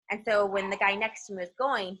And so when the guy next to me was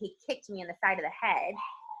going, he kicked me in the side of the head.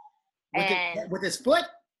 With his foot?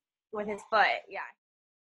 With his foot, yeah.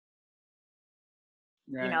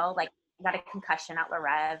 Right. Like got a concussion at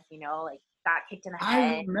Larev, like got kicked in the I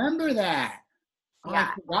head. remember that. Oh, Yeah.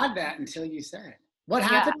 I forgot that until you said. What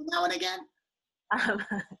happened in that one again?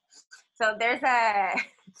 So there's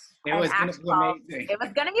It was going to be amazing. It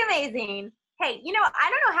was going to be amazing. Hey, I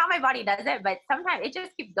don't know how my body does it, but sometimes it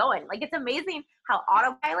just keeps going. Like, it's amazing how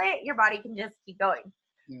autopilot your body can just keep going.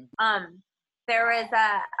 Yeah. There was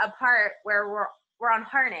a part where we're on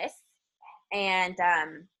harness, and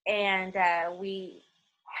we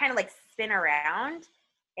kind of like spin around,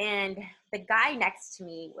 and the guy next to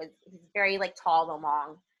me he's very like tall and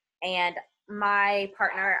long, and my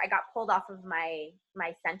partner, I got pulled off of my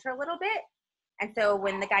center a little bit, and so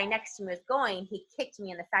when the guy next to me was going, he kicked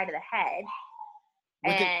me in the side of the head.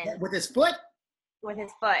 With his foot? With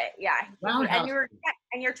his foot, yeah. Roundhouse.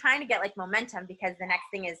 And you're trying to get like momentum, because the next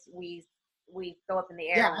thing is we go up in the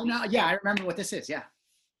air. Yeah, I know. Yeah, I remember what this is. Yeah.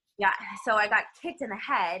 Yeah. So I got kicked in the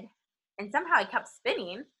head, and somehow I kept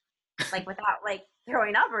spinning, like without like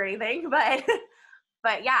throwing up or anything. But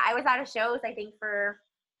yeah, I was out of shows, I think, for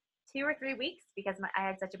 2 or 3 weeks because I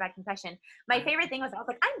had such a bad concussion. My favorite thing was I was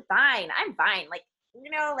like, I'm fine. Like,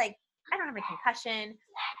 like I don't have a concussion.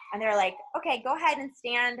 And they're like, okay, go ahead and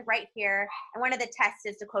stand right here. And one of the tests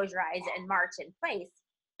is to close your eyes and march in place.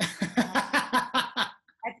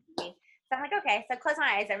 So I'm like, okay. So I close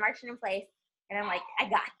my eyes, I marched in place, and I'm like, I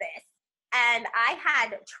got this. And I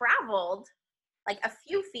had traveled like a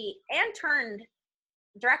few feet and turned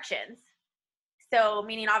directions. So,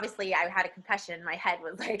 meaning obviously I had a concussion. My head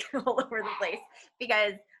was like all over the place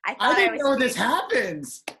because I didn't know this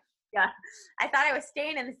happens. Yeah. I thought I was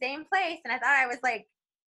staying in the same place, and I thought I was like,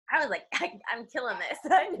 I'm killing this.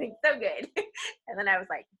 I'm doing so good. And then I was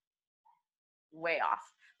like, way off.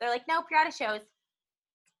 They're like, nope, you're out of shows.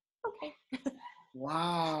 Okay.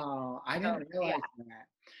 Wow. I didn't realize that.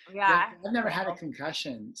 Yeah. I've never had a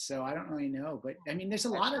concussion, so I don't really know. But I mean, there's a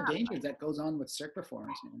lot of dangers that goes on with cirque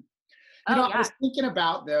performers, man. I was thinking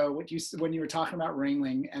about, though, when you were talking about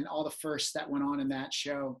Ringling and all the firsts that went on in that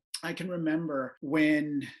show. I can remember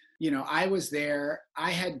when, I was there.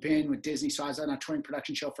 I had been with Disney, so I was on a touring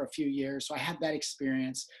production show for a few years. So I had that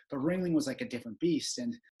experience, but Ringling was like a different beast.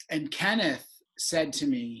 And Kenneth said to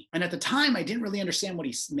me, and at the time, I didn't really understand what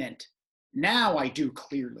he meant. Now I do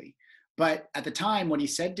clearly. But at the time, what he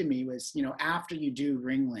said to me was, after you do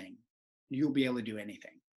Ringling, you'll be able to do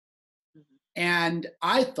anything. And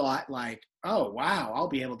I thought like, oh, wow, I'll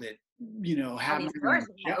be able to,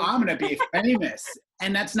 I'm going to be famous.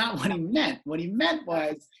 And that's not what he meant. What he meant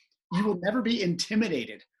was you will never be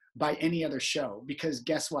intimidated by any other show, because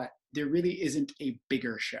guess what? There really isn't a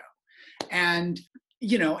bigger show. And,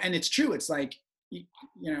 and it's true. It's like,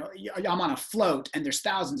 I'm on a float and there's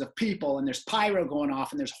thousands of people and there's pyro going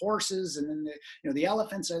off and there's horses and then the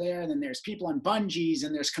elephants are there and then there's people on bungees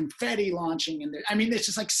and there's confetti launching and there's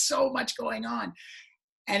just like so much going on.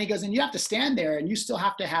 And he goes, and you have to stand there and you still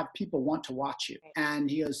have to have people want to watch you. And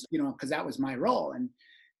he goes, because that was my role. And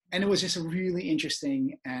it was just a really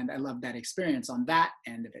interesting, and I loved that experience on that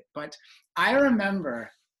end of it. But I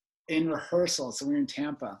remember in rehearsal, so we were in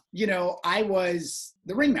Tampa, I was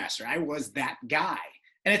the ringmaster. I was that guy.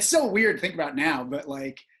 And it's so weird to think about now, but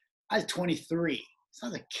like I was 23, so I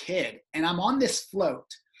was a kid, and I'm on this float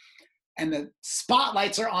and the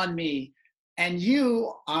spotlights are on me. And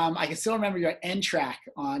I can still remember you're at end track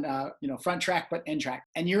on, front track, but end track.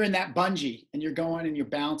 And you're in that bungee and you're going and you're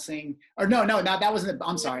bouncing. Or no, that wasn't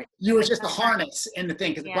I'm sorry. You were just the harness in the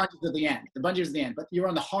thing, because the bungee was at the end. The bungee was at the end, but you were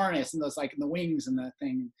on the harness and those like in the wings and the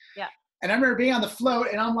thing. Yeah. And I remember being on the float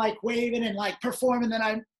and I'm like waving and like performing.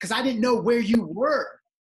 Because I didn't know where you were,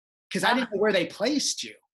 because I didn't know where they placed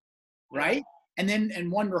you. Right. And then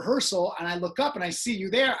in one rehearsal, and I look up and I see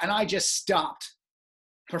you there, and I just stopped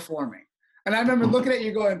performing. And I remember looking at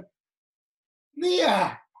you going,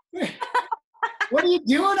 Leah, what are you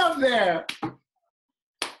doing up there?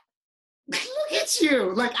 Look at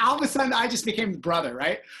you. Like all of a sudden I just became the brother,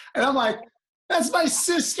 right? And I'm like, that's my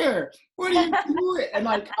sister. What are you doing? And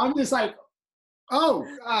like, I'm just like,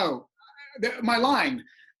 oh, my line.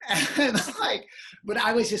 And like, but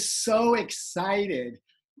I was just so excited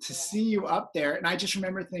to see you up there. And I just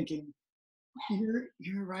remember thinking,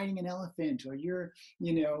 you're riding an elephant, or you're,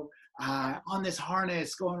 on this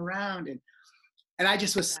harness going around. And I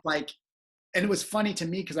just was like, and it was funny to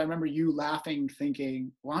me because I remember you laughing,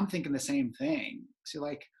 thinking, well, I'm thinking the same thing. So you're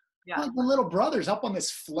like, well, the little brother's up on this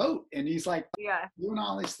float and he's like doing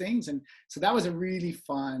all these things. And so that was a really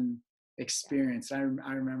fun experience. I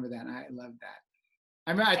remember that. And I loved that.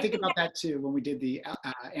 I mean, I think about that too when we did the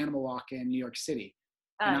animal walk in New York City,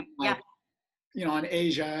 and I'm Yeah. like, you know, in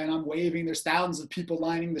Asia, and I'm waving. There's thousands of people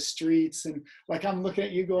lining the streets, and like I'm looking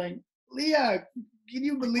at you, going, Leah, can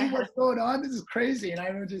you believe what's going on? This is crazy. And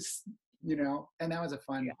I'm just, you know, and that was a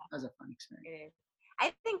fun experience. It is.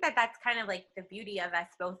 I think that that's kind of like the beauty of us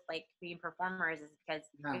both like being performers is because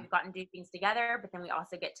we've gotten to do things together, but then we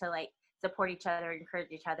also get to like support each other,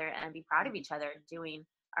 encourage each other, and be proud of each other doing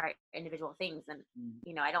our individual things. And,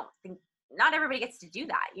 you know, I don't think not everybody gets to do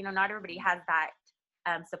that. You know, not everybody has that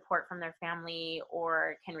support from their family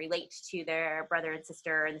or can relate to their brother and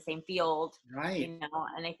sister in the same field. Right. You know,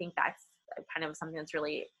 and I think that's kind of something that's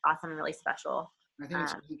really awesome and really special. I think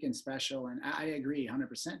it's unique and special. And I agree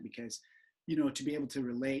 100% because, you know, to be able to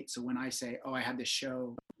relate. So when I say, oh, I had this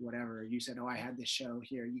show, whatever, you said, oh, I had this show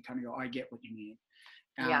here, you kind of go, oh, I get what you mean.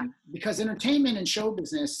 Because entertainment and show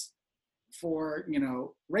business for, you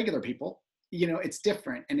know, regular people, you know, it's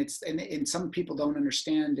different. And and some people don't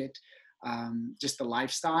understand it, just the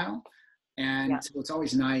lifestyle. And so it's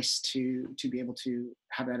always nice to be able to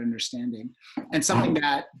have that understanding. And something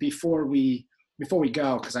that before we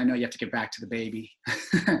go, because I know you have to get back to the baby,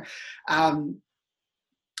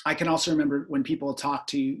 I can also remember when people talk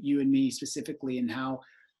to you and me specifically and how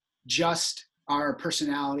just our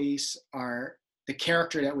personalities, the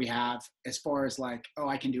character that we have as far as like, oh,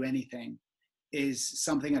 I can do anything, is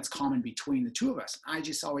something that's common between the two of us. I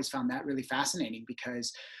just always found that really fascinating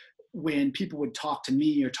because when people would talk to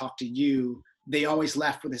me or talk to you, they always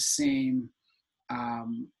left with the same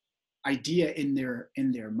idea in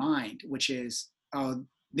their mind, which is, oh,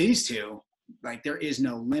 these two, like there is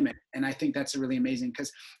no limit. And I think that's really amazing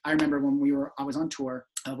because I remember when I was on tour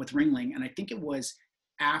with Ringling, and I think it was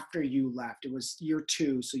after you left, it was year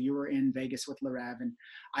 2. So you were in Vegas with Larev, and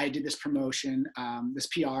I did this promotion, this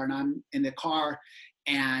PR, and I'm in the car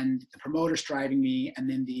and the promoter's driving me. And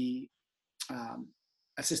then the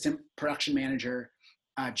assistant production manager,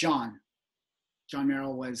 John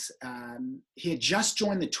Merrill was, he had just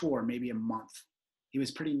joined the tour, maybe a month. He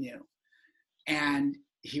was pretty new. And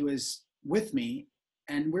he was with me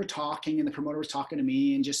and we're talking and the promoter was talking to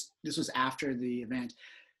me and just, this was after the event.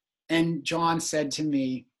 And John said to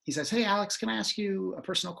me, he says, hey, Alex, can I ask you a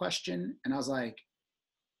personal question? And I was like,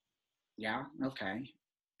 yeah, okay.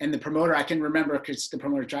 And the promoter, I can remember because the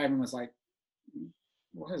promoter driving was like,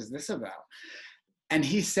 what is this about? And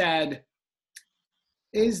he said,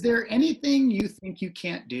 is there anything you think you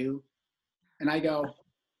can't do? And I go,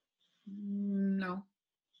 no.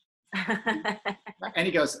 And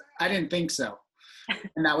he goes, I didn't think so.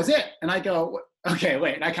 And that was it. And I go, okay,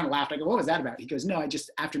 wait. And I kind of laughed. I go, what was that about? He goes, no, I just,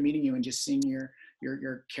 after meeting you and just seeing your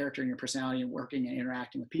character and your personality and working and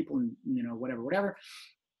interacting with people and, you know, whatever,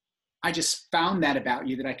 I just found that about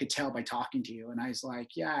you that I could tell by talking to you. And I was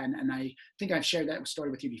like, yeah. And I think I've shared that story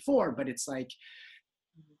with you before, but it's like,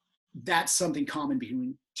 that's something common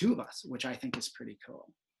between two of us, which I think is pretty cool.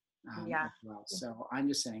 Yeah. Well, so I'm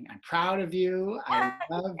just saying, I'm proud of you. I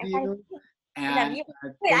love you. And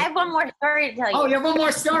wait, I have one more story to tell you. Oh, you have one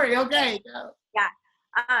more story. Okay. Yeah.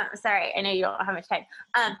 Sorry, I know you don't have much time.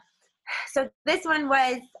 So this one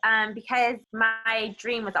was because my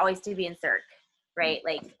dream was always to be in Cirque, right?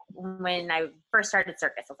 Like when I first started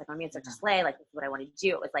circus, I was like, I'm in Cirque du Soleil. Like this is what I want to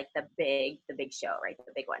do. It was like the big show, right?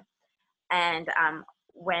 The big one. And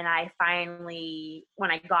when I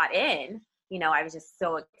got in, you know, I was just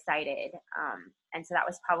so excited. And so that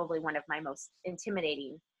was probably one of my most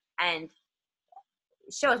intimidating and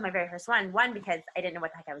shows, my very first one. One, because I didn't know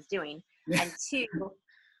what the heck I was doing. And two,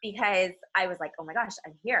 because I was like, oh my gosh,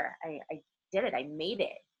 I'm here. I did it. I made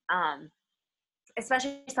it.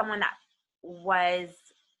 Especially someone that I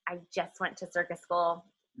just went to circus school.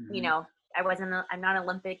 Mm-hmm. You know, I'm not an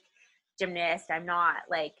Olympic gymnast. I'm not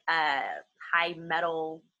like a high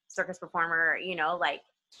medal circus performer, you know, like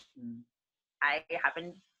I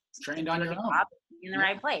haven't trained on your own in the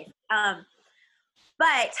right place.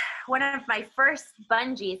 But one of my first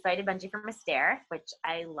bungees, so I did bungee from a stair, which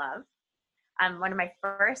I love. One of my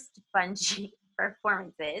first bungee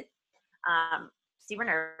performances, super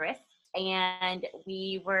nervous. And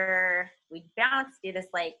we bounce, do this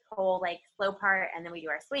like whole like slow part, and then we do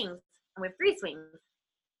our swings. And we have 3 swings.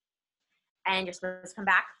 And you're supposed to come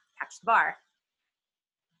back, catch the bar.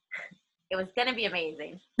 It was going to be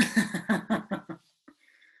amazing.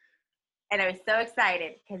 And I was so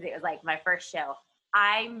excited because it was like my first show.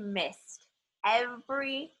 I missed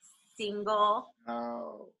every single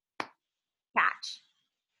catch.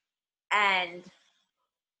 And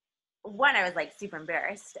one, I was like super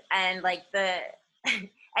embarrassed. And like and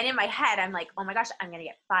in my head, I'm like, oh my gosh, I'm going to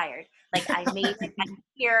get fired. Like I made it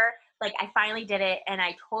here. Like I finally did it and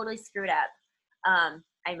I totally screwed up.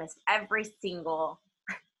 I missed every single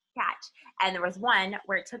catch. And there was one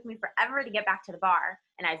where it took me forever to get back to the bar,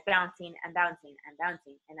 and I was bouncing and bouncing and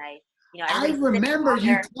bouncing. And I remember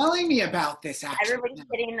you telling me about this, actually. Everybody's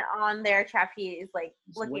sitting on their trapeze, like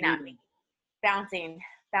looking at me, bouncing.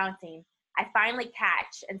 I finally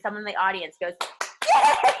catch, and someone in the audience goes,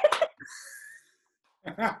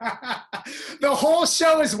 the whole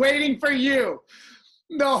show is waiting for you.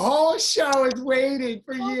 The whole show is waiting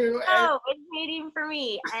for you. Oh, it's waiting for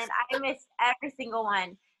me. And I missed every single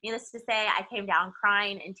one. Needless to say, I came down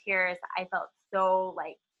crying in tears. I felt so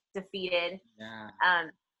like defeated. Yeah.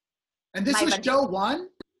 And this was show one?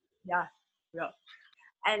 Yeah.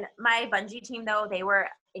 And my bungee team, though, they were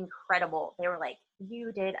incredible. They were like,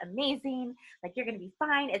 you did amazing. Like, you're going to be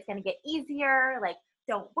fine. It's going to get easier. Like,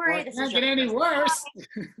 don't worry. Well, it can't get any worse.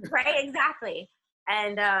 Right, exactly.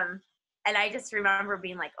 And I just remember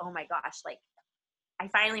being like, oh my gosh, like, I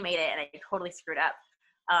finally made it, and I totally screwed up.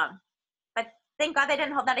 But thank God they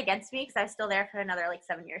didn't hold that against me, because I was still there for another like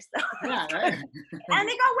 7 years. So. Yeah, right. And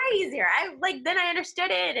it got way easier. Then I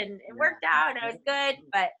understood it, and it worked out, and it was good.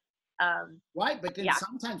 But right, but then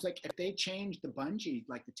sometimes, like, if they change the bungee,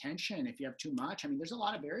 like the tension, if you have too much, I mean, there's a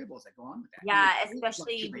lot of variables that go on with that. Yeah,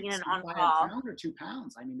 especially being an on-call. By a pound or 2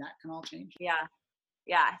 pounds, I mean, that can all change. Yeah.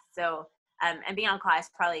 So, and being on call, I was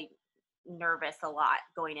probably nervous a lot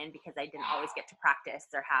going in, because I didn't always get to practice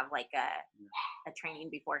or have like a training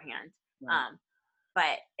beforehand. Right.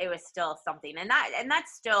 But it was still something, and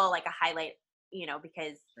that's still like a highlight,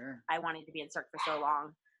 because I wanted to be in Cirque for so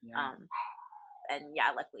long. Yeah. And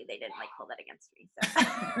luckily they didn't like hold that against me.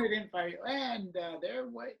 So they didn't fire you, and there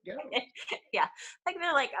we go. Yeah, like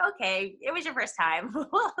they're like, okay, it was your first time.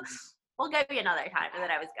 We'll give you another time, and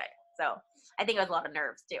then I was good. So I think it was a lot of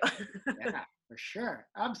nerves too. Yeah, for sure,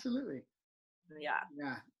 absolutely. Yeah.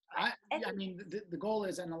 I mean, the goal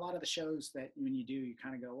is, and a lot of the shows that when you do, you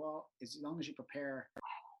kind of go, well, as long as you prepare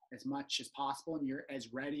as much as possible and you're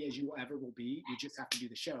as ready as you ever will be, you just have to do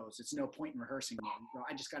the shows. It's no point in rehearsing them. So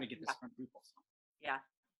I just got to get this from people. So. Yeah.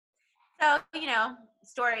 So,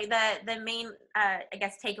 story, the main, I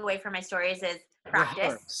guess, takeaway from my stories is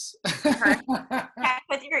practice. Check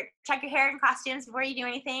your hair and costumes before you do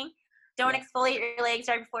anything. Don't exfoliate your legs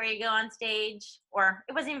right before you go on stage, or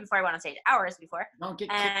it wasn't even before I went on stage, hours before. Don't get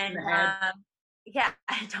kicked in the head.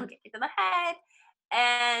 Don't get kicked in the head.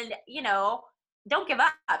 And, don't give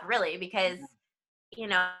up, really, because,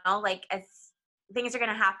 like, as things are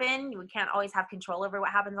going to happen, we can't always have control over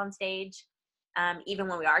what happens on stage, even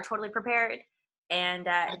when we are totally prepared. And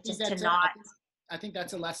I think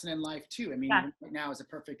that's a lesson in life too. I mean, right now is a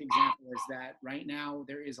perfect example, is that right now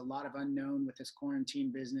there is a lot of unknown with this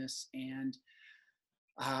quarantine business, and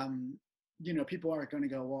people are going to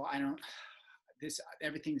go, well,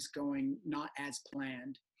 everything's going not as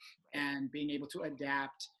planned, and being able to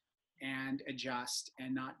adapt and adjust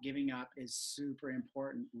and not giving up is super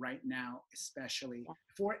important right now, especially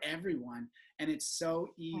for everyone. And it's so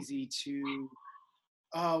easy to,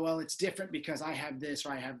 oh, well, it's different because I have this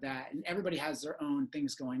or I have that. And everybody has their own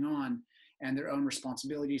things going on and their own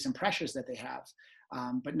responsibilities and pressures that they have.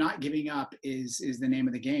 But not giving up is the name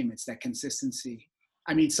of the game. It's that consistency.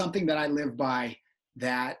 I mean, something that I live by,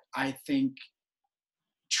 that I think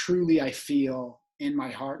truly I feel in my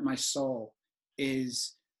heart, my soul,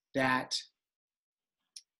 is that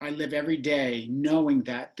I live every day knowing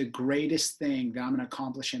that the greatest thing that I'm going to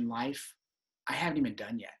accomplish in life, I haven't even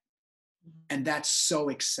done yet. And that's so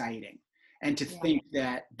exciting. And to think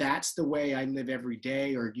that that's the way I live every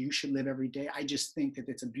day, or you should live every day, I just think that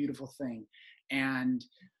it's a beautiful thing. And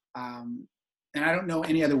I don't know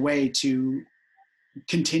any other way to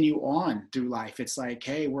continue on through life. It's like,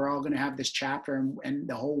 hey, we're all going to have this chapter, and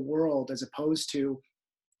the whole world, as opposed to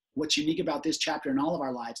what's unique about this chapter in all of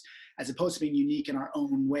our lives, as opposed to being unique in our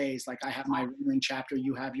own ways. Like I have my Ringling chapter,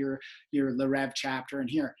 you have your Le Rêve chapter, and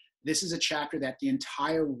here, this is a chapter that the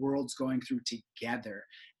entire world's going through together.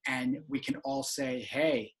 And we can all say,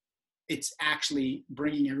 hey, it's actually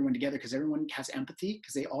bringing everyone together, because everyone has empathy,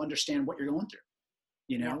 because they all understand what you're going through,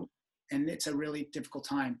 and it's a really difficult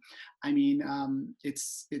time. I mean,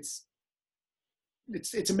 it's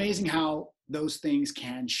amazing how those things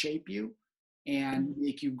can shape you and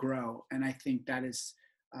make you grow. And I think that is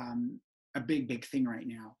a big, big thing right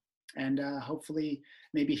now. And hopefully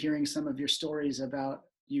maybe hearing some of your stories about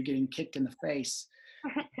you getting kicked in the face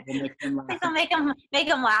will make them laugh. I'll make them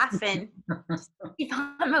laugh and keep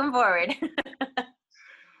on moving forward.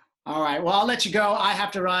 All right. Well, I'll let you go. I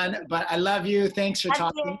have to run, but I love you. Thanks for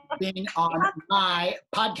being on my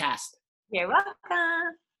podcast. You're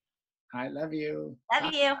welcome. I love you.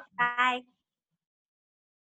 Love you. Bye.